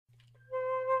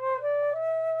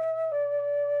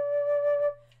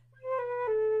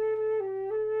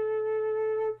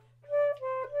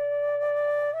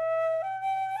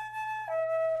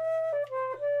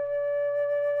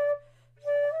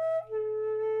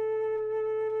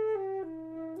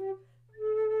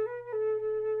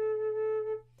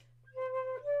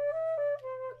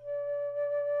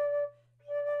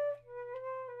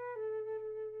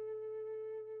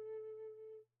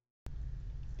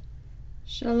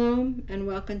Shalom and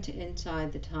welcome to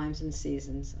Inside the Times and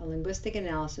Seasons, a linguistic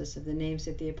analysis of the names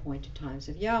of the appointed times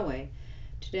of Yahweh.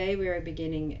 Today we are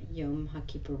beginning Yom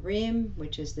HaKippurim,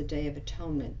 which is the Day of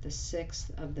Atonement, the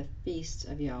sixth of the feasts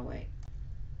of Yahweh.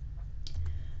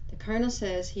 The Colonel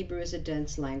says Hebrew is a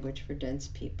dense language for dense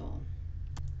people.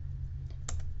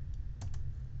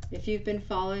 If you've been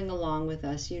following along with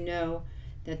us, you know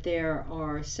that there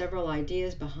are several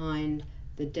ideas behind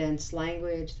the dense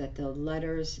language, that the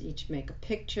letters each make a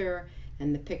picture,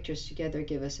 and the pictures together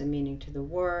give us a meaning to the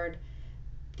word.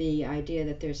 The idea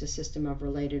that there's a system of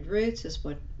related roots is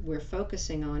what we're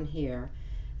focusing on here.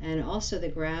 And also the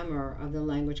grammar of the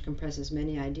language compresses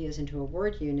many ideas into a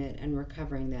word unit, and we're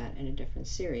covering that in a different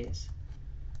series.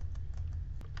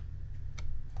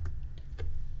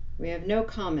 We have no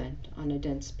comment on a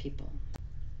dense people.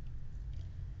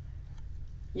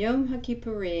 Yom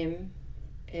HaKippurim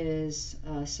is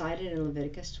cited in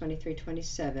Leviticus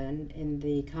 23:27 in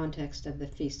the context of the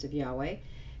Feast of Yahweh. It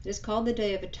is called the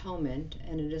Day of Atonement,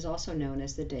 and it is also known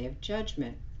as the Day of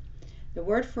Judgment. The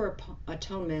word for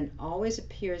atonement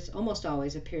almost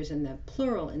always appears in the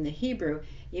plural in the Hebrew,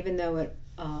 even though it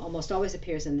almost always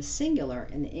appears in the singular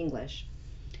in the English.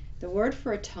 The word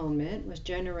for atonement was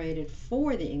generated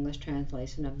for the English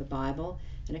translation of the Bible,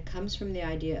 and it comes from the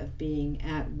idea of being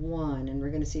at one, and we're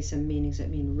going to see some meanings that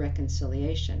mean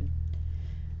reconciliation.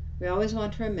 We always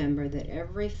want to remember that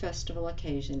every festival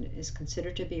occasion is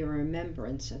considered to be a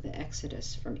remembrance of the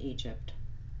Exodus from Egypt.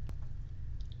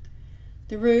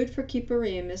 The root for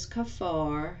Kippurim is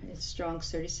kafar, it's Strong's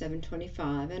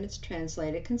 3725, and it's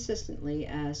translated consistently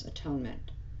as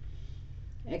atonement.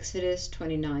 Exodus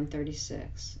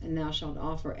 29:36, and thou shalt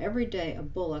offer every day a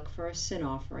bullock for a sin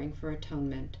offering for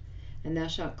atonement, and thou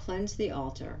shalt cleanse the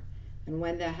altar, and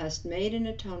when thou hast made an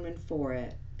atonement for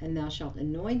it, and thou shalt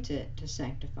anoint it to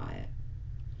sanctify it.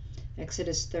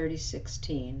 Exodus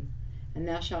 30:16, and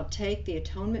thou shalt take the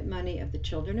atonement money of the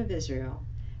children of Israel,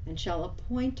 and shall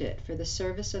appoint it for the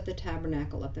service of the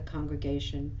tabernacle of the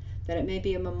congregation, that it may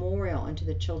be a memorial unto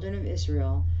the children of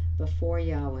Israel before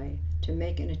Yahweh, to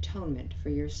make an atonement for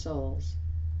your souls.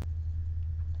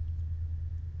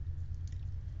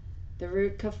 The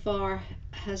root kafar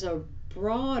has a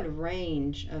broad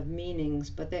range of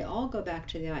meanings, but they all go back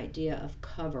to the idea of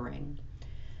covering.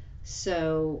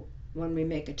 So when we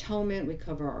make atonement, we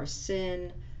cover our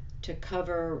sin. To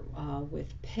cover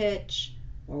with pitch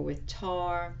or with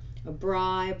tar. A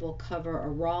bribe will cover a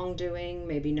wrongdoing,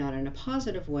 maybe not in a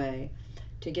positive way.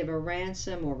 To give a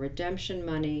ransom or redemption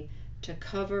money, to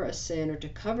cover a sin or to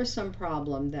cover some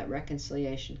problem that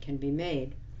reconciliation can be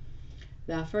made.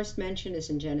 The first mention is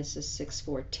in Genesis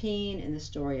 6:14 in the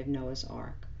story of Noah's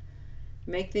Ark.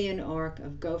 Make thee an ark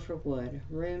of gopher wood,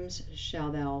 rooms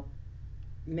shall thou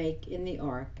make in the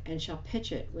ark, and shall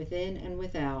pitch it within and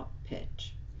without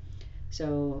pitch.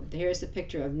 So here's the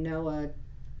picture of Noah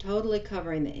totally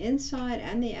covering the inside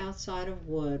and the outside of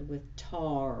wood with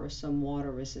tar or some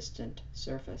water-resistant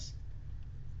surface.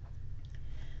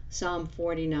 Psalm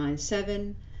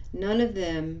 49:7, none of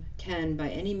them can by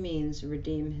any means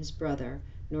redeem his brother,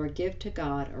 nor give to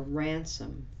God a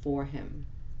ransom for him.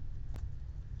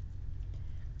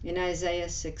 In Isaiah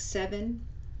 6:7,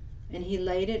 and he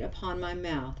laid it upon my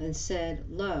mouth, and said,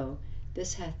 Lo,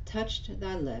 this hath touched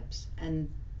thy lips, and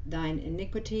thine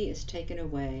iniquity is taken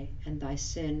away, and thy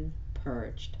sin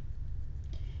purged.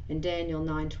 In Daniel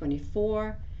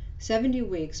 9:24, 70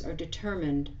 weeks are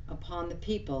determined upon the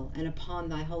people and upon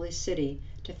thy holy city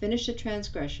to finish the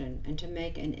transgression, and to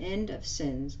make an end of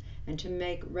sins, and to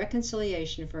make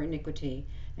reconciliation for iniquity,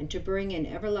 and to bring in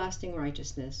everlasting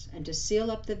righteousness, and to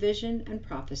seal up the vision and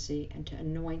prophecy, and to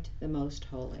anoint the most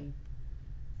holy.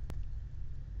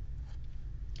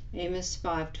 Amos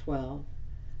 5:12,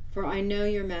 for I know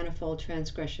your manifold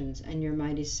transgressions and your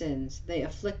mighty sins. They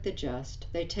afflict the just,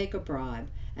 they take a bribe,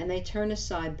 and they turn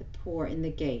aside the poor in the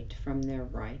gate from their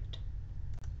right.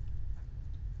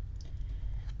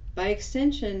 By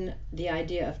extension, the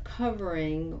idea of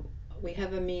covering, we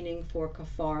have a meaning for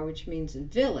kafar, which means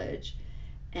village,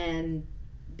 and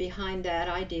behind that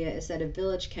idea is that a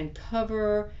village can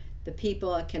cover the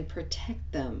people, it can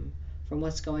protect them from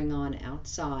what's going on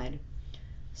outside.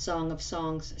 Song of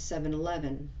Songs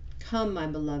 7:11, come, my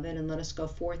beloved, and let us go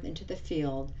forth into the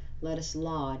field, let us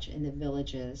lodge in the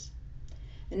villages.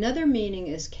 Another meaning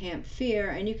is camp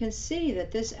fear, and you can see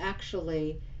that this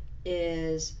actually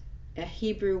is a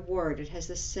Hebrew word. It has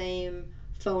the same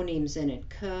phonemes in it,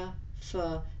 k,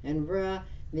 f, and r.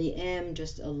 The m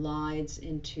just elides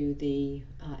into the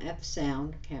f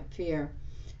sound, camp fear.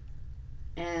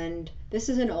 And this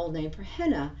is an old name for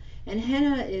henna, and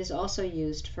henna is also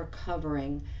used for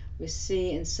covering. We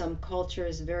see in some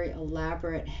cultures very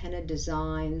elaborate henna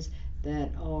designs that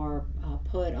are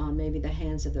put on maybe the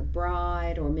hands of the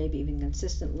bride, or maybe even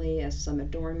consistently as some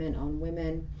adornment on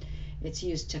women. It's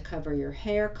used to cover your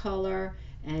hair color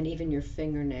and even your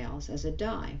fingernails as a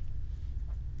dye.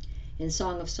 In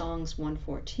Song of Songs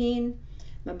 114,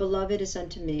 my beloved is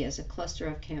unto me as a cluster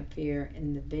of camphor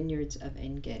in the vineyards of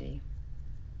En-gedi.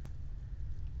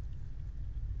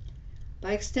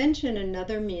 By extension,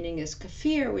 another meaning is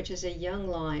kafir, which is a young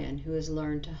lion who has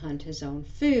learned to hunt his own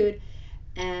food.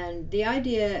 And the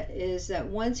idea is that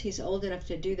once he's old enough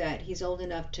to do that, he's old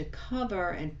enough to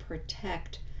cover and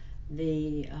protect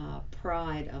the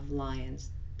pride of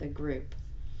lions, the group.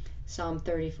 Psalm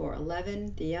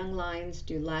 34:11, the young lions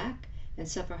do lack and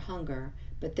suffer hunger,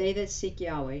 but they that seek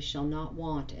Yahweh shall not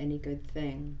want any good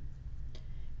thing.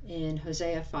 In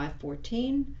Hosea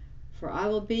 5:14, for I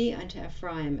will be unto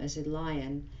Ephraim as a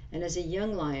lion, and as a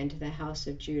young lion to the house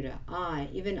of Judah. I,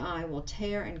 even I, will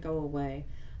tear and go away.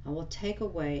 I will take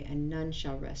away, and none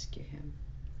shall rescue him.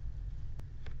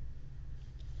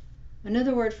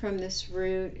 Another word from this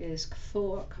root is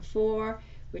kafur,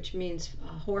 which means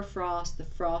hoarfrost, the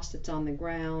frost that's on the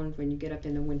ground when you get up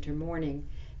in the winter morning.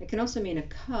 It can also mean a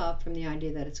cup, from the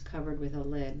idea that it's covered with a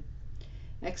lid.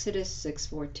 Exodus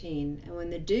 6:14, and when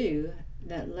the dew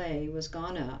that lay was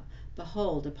gone up,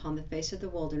 behold, upon the face of the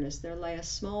wilderness there lay a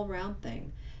small round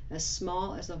thing, as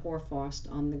small as the hoarfrost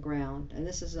on the ground. And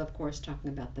this is, of course, talking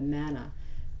about the manna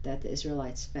that the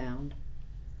Israelites found.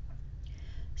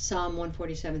 Psalm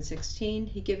 147:16,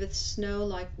 he giveth snow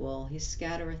like wool, he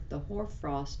scattereth the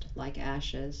hoarfrost like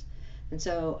ashes. And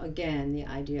so, again, the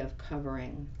idea of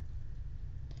covering.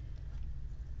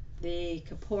 The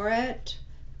kaporet,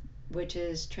 which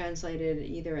is translated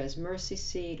either as mercy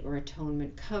seat or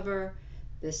atonement cover.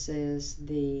 This is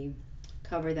the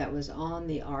cover that was on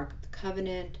the Ark of the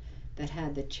Covenant that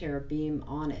had the cherubim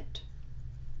on it.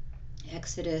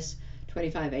 Exodus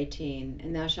 25:18,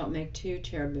 and thou shalt make 2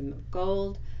 cherubim of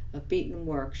gold, of beaten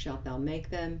work shalt thou make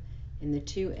them, in the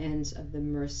 2 ends of the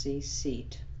mercy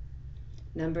seat.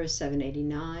 Numbers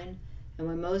 7:89, and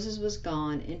when Moses was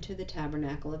gone into the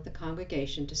tabernacle of the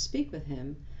congregation to speak with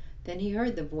him, then he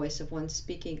heard the voice of one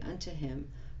speaking unto him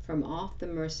from off the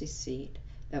mercy seat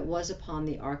that was upon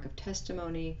the ark of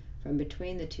testimony, from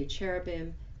between the 2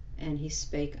 cherubim, and he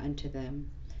spake unto them.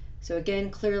 So again,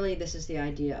 clearly this is the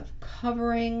idea of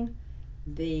covering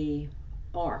the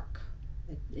ark.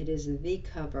 It is the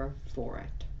cover for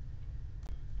it.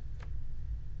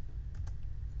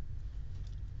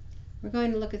 We're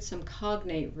going to look at some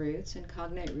cognate roots, and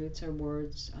cognate roots are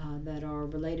words that are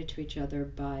related to each other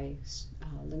by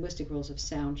linguistic rules of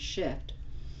sound shift.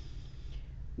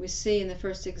 We see in the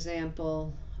first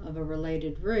example of a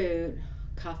related root,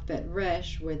 kaf bet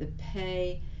resh, where the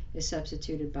pei is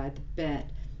substituted by the bet.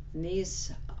 And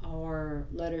these are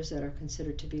letters that are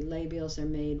considered to be labials. They're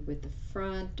made with the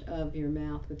front of your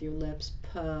mouth, with your lips,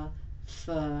 p,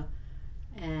 f,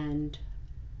 and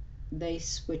they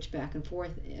switch back and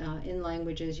forth. In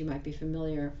languages you might be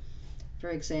familiar, for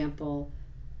example,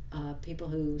 people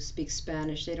who speak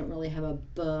Spanish, they don't really have a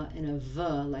b and a v,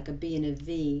 like a b and a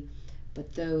v,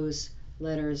 but those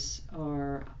letters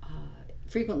are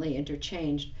frequently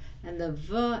interchanged. And the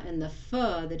v and the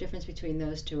f, the difference between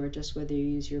those two are just whether you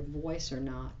use your voice or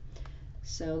not.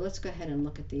 So let's go ahead and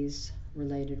look at these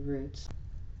related roots.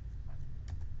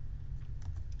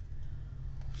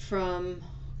 From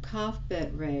kaf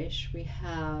bet resh, we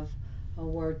have a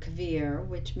word kavir,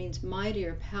 which means mighty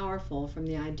or powerful, from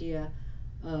the idea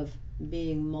of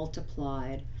being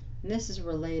multiplied. And this is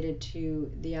related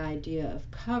to the idea of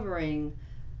covering,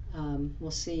 we'll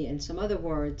see in some other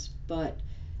words, but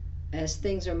as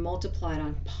things are multiplied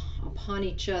upon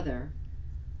each other,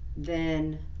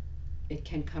 then it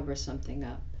can cover something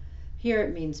up. Here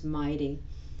it means mighty.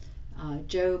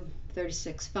 Job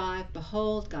 36:5,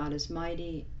 behold, God is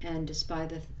mighty, and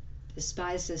despiseth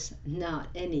not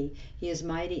any. He is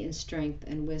mighty in strength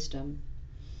and wisdom.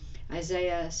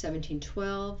 Isaiah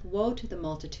 17:12, woe to the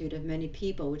multitude of many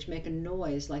people, which make a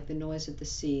noise like the noise of the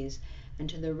seas, and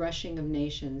to the rushing of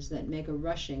nations, that make a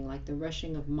rushing like the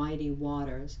rushing of mighty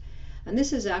waters. And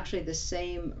this is actually the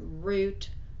same root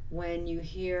when you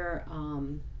hear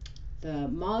the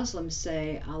Muslims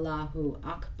say Allahu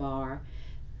Akbar.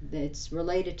 It's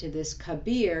related to this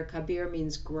kabir. Kabir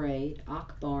means great.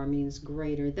 Akbar means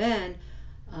greater than.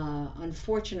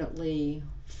 Unfortunately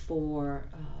for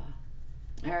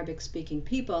Arabic-speaking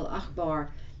people,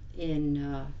 Akbar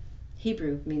in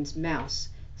Hebrew means mouse.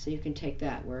 So you can take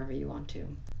that wherever you want to.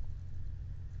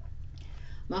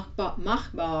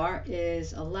 Machbar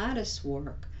is a lattice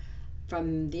work,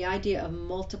 from the idea of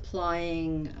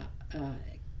multiplying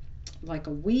like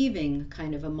a weaving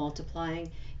kind of a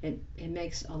multiplying. It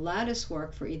makes a lattice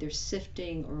work for either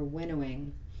sifting or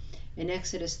winnowing. In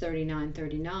Exodus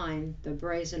 39:39, the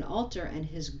brazen altar and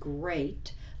his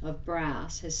grate of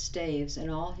brass, his staves, and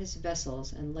all his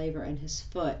vessels, and laver and his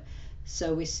foot.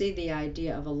 So we see the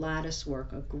idea of a lattice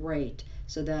work, a grate,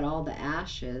 so that all the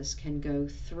ashes can go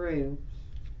through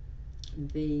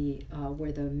the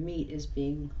where the meat is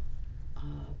being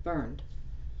burned.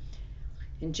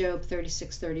 In Job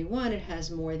 36:31, it has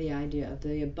more the idea of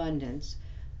the abundance.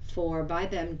 For by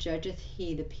them judgeth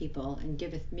he the people, and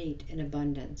giveth meat in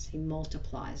abundance. He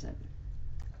multiplies it.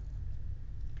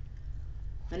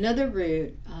 Another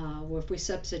root, if we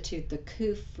substitute the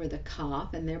kuf for the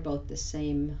kaf, and they're both the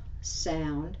same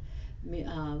sound, we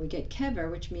get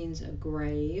kever, which means a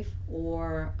grave,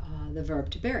 or the verb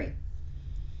to bury.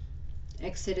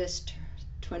 Exodus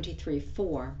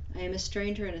 23:4, I am a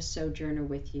stranger and a sojourner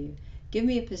with you. Give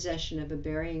me a possession of a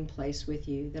burying place with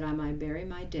you, that I might bury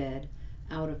my dead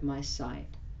out of my sight.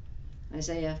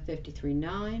 Isaiah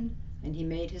 53:9, and he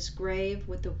made his grave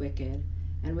with the wicked,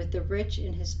 and with the rich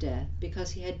in his death,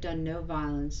 because he had done no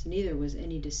violence, neither was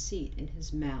any deceit in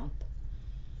his mouth.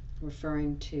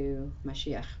 Referring to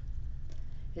Mashiach.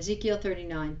 Ezekiel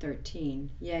 39:13,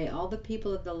 yea, all the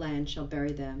people of the land shall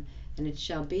bury them, and it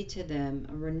shall be to them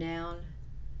a renown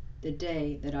the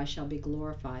day that I shall be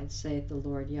glorified, saith the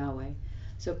Lord Yahweh.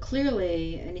 So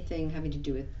clearly, anything having to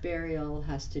do with burial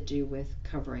has to do with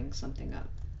covering something up.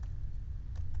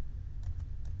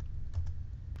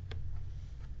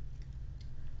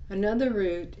 Another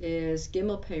root is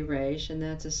gimel pei resh, and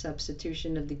that's a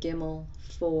substitution of the gimel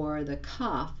for the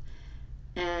kaf.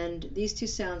 And these two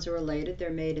sounds are related. They're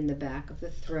made in the back of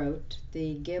the throat.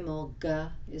 The gimel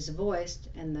g is voiced,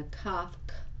 and the kaf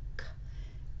k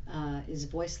is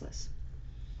voiceless.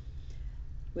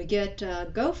 We get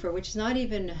gopher, which is not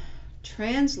even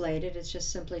translated, it's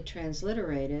just simply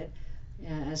transliterated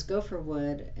as gopher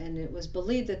wood, and it was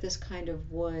believed that this kind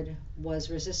of wood was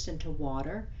resistant to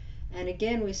water. And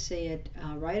again we see it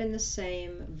right in the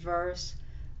same verse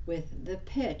with the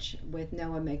pitch, with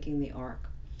Noah making the ark.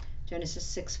 Genesis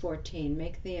 6:14,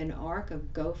 make thee an ark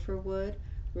of gopher wood,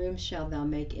 rooms shalt thou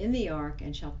make in the ark,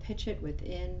 and shall pitch it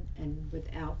within and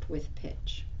without with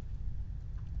pitch.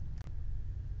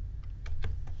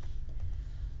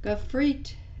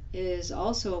 Gofrit is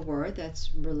also a word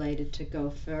that's related to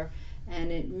gopher,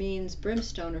 and it means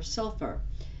brimstone or sulfur.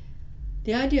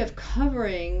 The idea of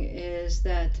covering is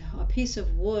that a piece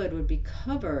of wood would be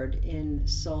covered in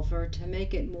sulfur to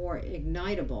make it more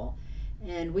ignitable,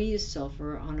 and we use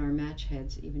sulfur on our match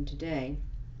heads even today.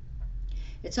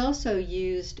 It's also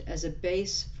used as a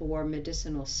base for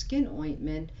medicinal skin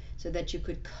ointment, so that you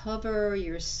could cover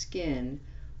your skin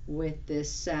with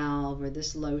this salve or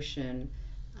this lotion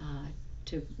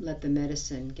to let the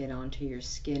medicine get onto your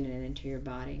skin and into your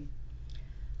body.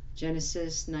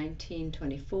 Genesis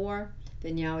 19:24,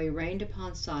 then Yahweh rained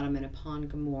upon Sodom and upon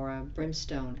Gomorrah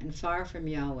brimstone and fire from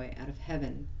Yahweh out of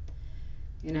heaven.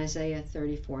 In Isaiah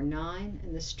 34:9,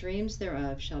 and the streams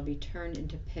thereof shall be turned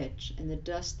into pitch, and the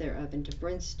dust thereof into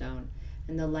brimstone,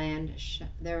 and the land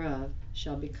thereof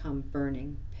shall become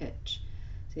burning pitch.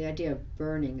 So the idea of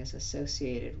burning is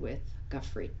associated with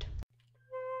gofrit.